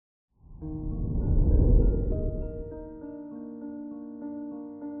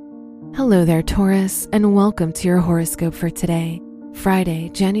Hello there, Taurus, and welcome to your horoscope for today, Friday,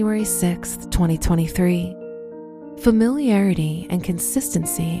 January 6th, 2023. Familiarity and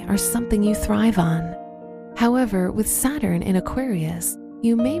consistency are something you thrive on. However, with Saturn in Aquarius,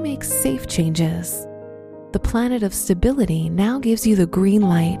 you may make safe changes. The planet of stability now gives you the green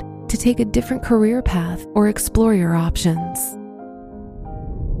light to take a different career path or explore your options.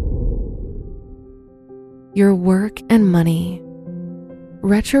 Your work and money.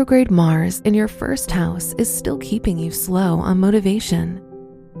 Retrograde Mars in your first house is still keeping you slow on motivation.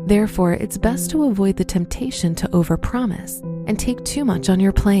 Therefore, it's best to avoid the temptation to overpromise and take too much on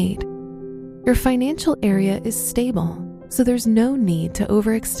your plate. Your financial area is stable, so there's no need to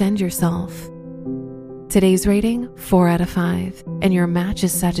overextend yourself. Today's rating, 4 out of 5, and your match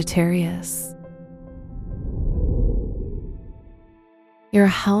is Sagittarius. Your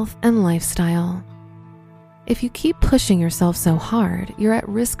health and lifestyle. If you keep pushing yourself so hard, you're at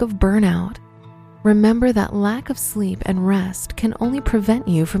risk of burnout. Remember that lack of sleep and rest can only prevent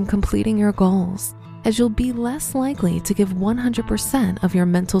you from completing your goals, as you'll be less likely to give 100% of your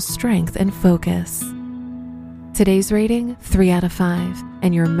mental strength and focus. Today's rating, 3 out of 5,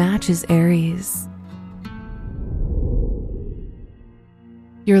 and your match is Aries.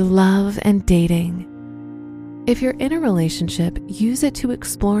 Your love and dating. If you're in a relationship, use it to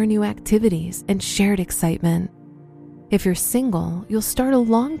explore new activities and shared excitement. If you're single, you'll start a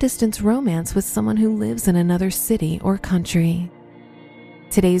long-distance romance with someone who lives in another city or country.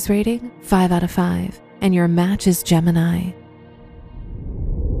 Today's rating, 5 out of 5, and your match is Gemini.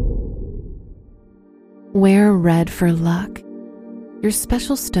 Wear red for luck. Your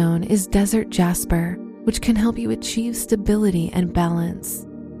special stone is desert jasper, which can help you achieve stability and balance.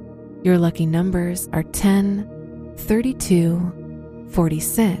 Your lucky numbers are 10, 32,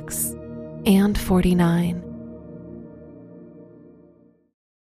 46, and 49.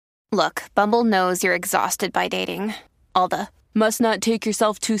 Look, Bumble knows you're exhausted by dating. All the, must not take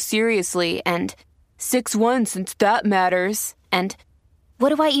yourself too seriously, and 6'1" since that matters, and what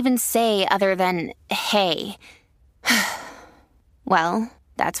do I even say other than, hey? Well,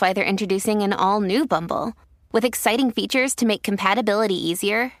 that's why they're introducing an all-new Bumble, with exciting features to make compatibility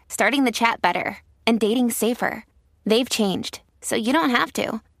easier, starting the chat better, and dating safer. They've changed, so you don't have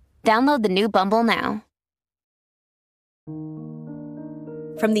to. Download the new Bumble now.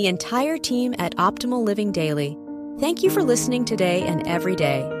 From the entire team at Optimal Living Daily, thank you for listening today and every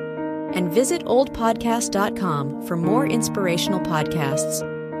day. And visit oldpodcast.com for more inspirational podcasts.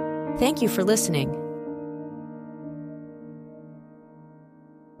 Thank you for listening.